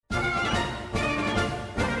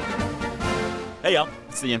Hey, y'all.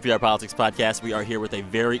 It's the NPR Politics Podcast. We are here with a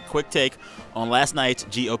very quick take on last night's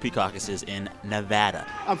GOP caucuses in Nevada.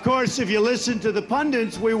 Of course, if you listen to the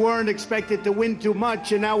pundits, we weren't expected to win too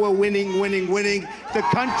much, and now we're winning the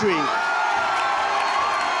country.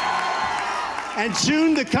 And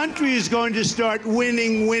soon the country is going to start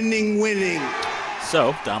winning.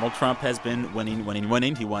 So, Donald Trump has been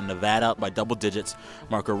winning. He won Nevada by double digits.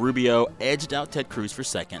 Marco Rubio edged out Ted Cruz for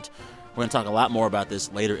second. We're going to talk a lot more about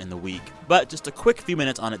this later in the week, but just a quick few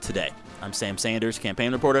minutes on it today. I'm Sam Sanders,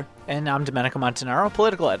 campaign reporter. And I'm Domenico Montanaro,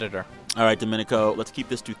 political editor. All right, Domenico, let's keep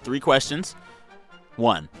this to 3 questions.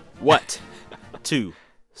 1, what? 2,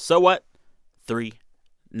 so what? 3,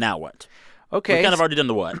 now what? Okay. We've kind of already done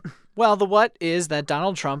the what. Well, the what is that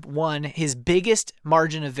Donald Trump won his biggest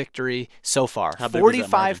margin of victory so far. How big was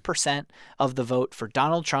that margin? 45% of the vote for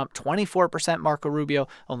Donald Trump, 24% Marco Rubio,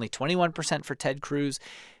 only 21% for Ted Cruz.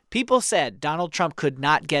 People said Donald Trump could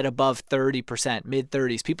not get above 30%,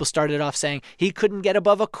 mid-30s. People started off saying he couldn't get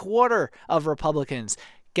above a quarter of Republicans.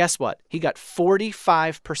 Guess what? He got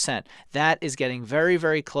 45%. That is getting very,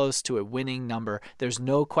 very close to a winning number. There's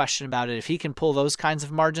no question about it. If he can pull those kinds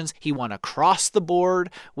of margins, he won across the board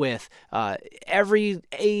with every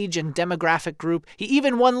age and demographic group. He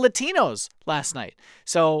even won Latinos last night.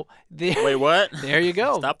 So Wait, what? There you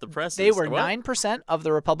go. Stop the presses. They were What? 9% of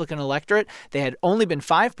the Republican electorate. They had only been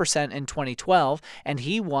 5% in 2012, and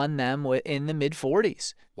he won them in the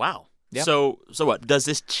mid-40s. Wow. Yep. So what? Does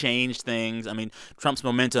this change things? I mean, Trump's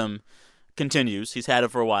momentum continues. He's had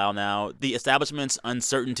it for a while now. The establishment's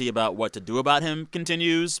uncertainty about what to do about him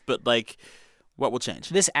continues, but, what will change?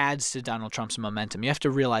 This adds to Donald Trump's momentum. You have to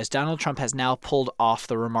realize Donald Trump has now pulled off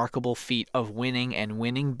the remarkable feat of winning and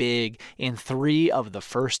winning big in 3 of the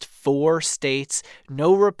first 4 states.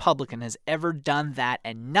 No Republican has ever done that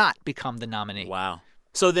and not become the nominee. Wow.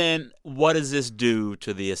 So then what does this do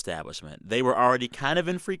to the establishment? They were already kind of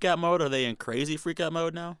in freak-out mode. Are they in crazy freak-out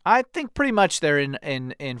mode now? I think pretty much they're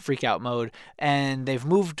in freak-out mode, and they've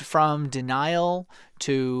moved from denial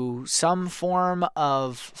to some form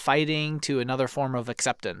of fighting to another form of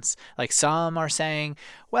acceptance. Like, some are saying,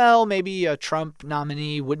 well, maybe a Trump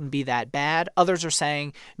nominee wouldn't be that bad. Others are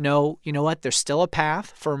saying, no, you know what? There's still a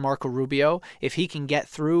path for Marco Rubio. If he can get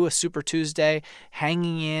through a Super Tuesday,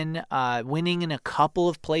 hanging in, winning in a couple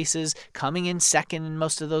of places, coming in second in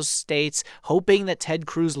most of those states, hoping that Ted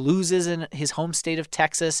Cruz loses in his home state of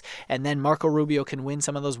Texas, and then Marco Rubio can win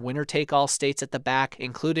some of those winner-take-all states at the back,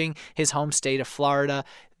 including his home state of Florida.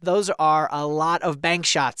 Those are a lot of bank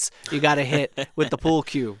shots you got to hit with the pool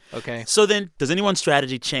cue, okay? So then, does anyone's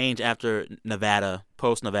strategy change after Nevada,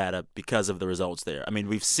 post-Nevada, because of the results there? I mean,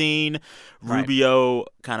 we've seen Rubio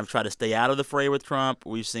kind of try to stay out of the fray with Trump.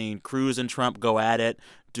 We've seen Cruz and Trump go at it.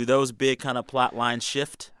 Do those big kind of plot lines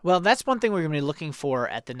shift? Well, that's one thing we're going to be looking for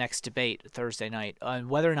at the next debate Thursday night, on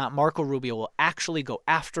whether or not Marco Rubio will actually go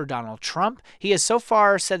after Donald Trump. He has so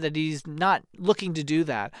far said that he's not looking to do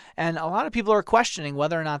that, and a lot of people are questioning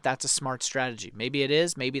whether or not that's a smart strategy. Maybe it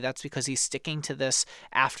is. Maybe that's because he's sticking to this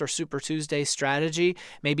after Super Tuesday strategy.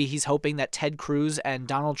 Maybe he's hoping that Ted Cruz and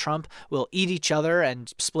Donald Trump will eat each other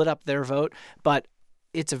and split up their vote, but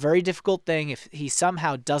it's a very difficult thing. If he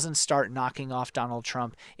somehow doesn't start knocking off Donald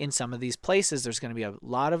Trump in some of these places, there's going to be a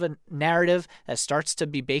lot of a narrative that starts to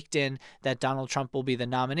be baked in that Donald Trump will be the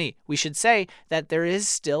nominee. We should say that there is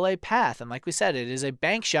still a path. And like we said, it is a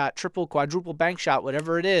bank shot, triple, quadruple bank shot,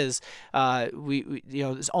 whatever it is.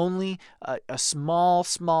 There's only a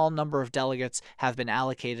small number of delegates have been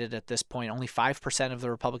allocated at this point. Only 5% of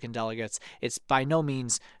the Republican delegates. It's by no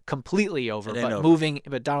means completely over,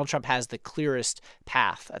 but Donald Trump has the clearest path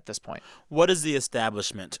at this point. What does the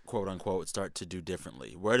establishment, quote unquote, start to do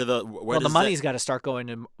differently? The money's got to start going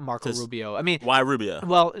to Marco Rubio. I mean, why Rubio?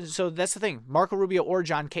 Well, so that's the thing. Marco Rubio or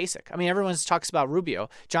John Kasich. I mean, everyone talks about Rubio.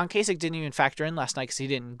 John Kasich didn't even factor in last night because he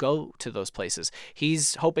didn't go to those places.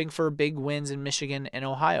 He's hoping for big wins in Michigan and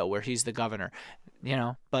Ohio, where he's the governor.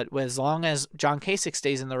 But as long as John Kasich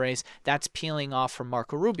stays in the race, that's peeling off from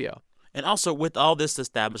Marco Rubio. And also, with all this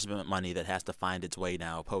establishment money that has to find its way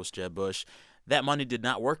now post-Jeb Bush, that money did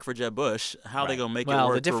not work for Jeb Bush. How are they going to make it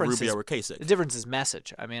work for Rubio or Kasich? The difference is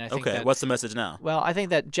message. I mean, I think what's the message now? Well, I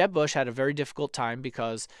think that Jeb Bush had a very difficult time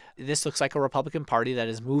because this looks like a Republican Party that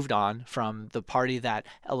has moved on from the party that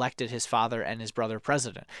elected his father and his brother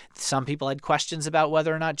president. Some people had questions about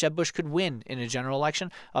whether or not Jeb Bush could win in a general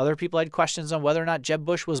election. Other people had questions on whether or not Jeb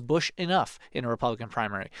Bush was Bush enough in a Republican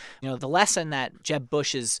primary. The lesson that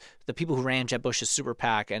the people who ran Jeb Bush's super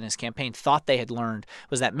PAC and his campaign thought they had learned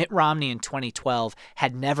was that Mitt Romney in 2012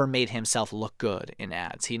 had never made himself look good in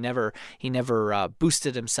ads. He never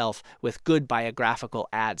boosted himself with good biographical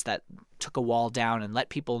ads that took a wall down and let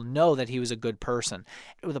people know that he was a good person.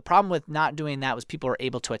 The problem with not doing that was people were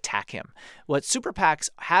able to attack him. What super PACs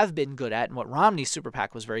have been good at, and what Romney's super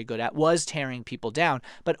PAC was very good at, was tearing people down,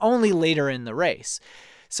 but only later in the race.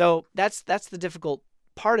 So that's the difficult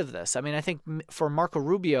part of this. I mean, I think for Marco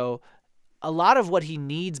Rubio, a lot of what he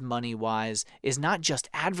needs money-wise is not just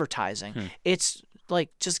advertising. It's like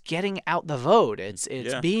just getting out the vote. It's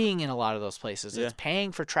being in a lot of those places. It's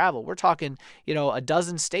paying for travel. We're talking, a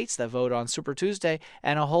dozen states that vote on Super Tuesday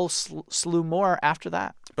and a whole slew more after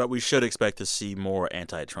that. But we should expect to see more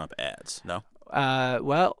anti-Trump ads, no?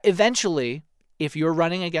 Well, eventually, if you're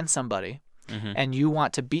running against somebody and you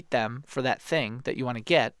want to beat them for that thing that you want to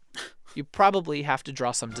get, you probably have to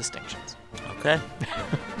draw some distinctions. Okay.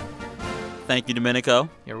 Thank you, Domenico.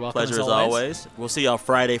 You're welcome. Pleasure as always. We'll see y'all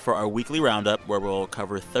Friday for our weekly roundup where we'll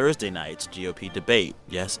cover Thursday night's GOP debate.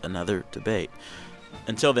 Yes, another debate.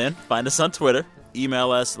 Until then, find us on Twitter.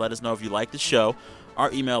 Email us. Let us know if you like the show.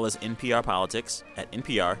 Our email is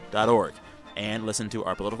nprpolitics@npr.org. And listen to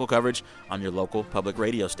our political coverage on your local public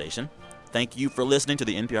radio station. Thank you for listening to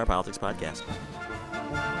the NPR Politics Podcast.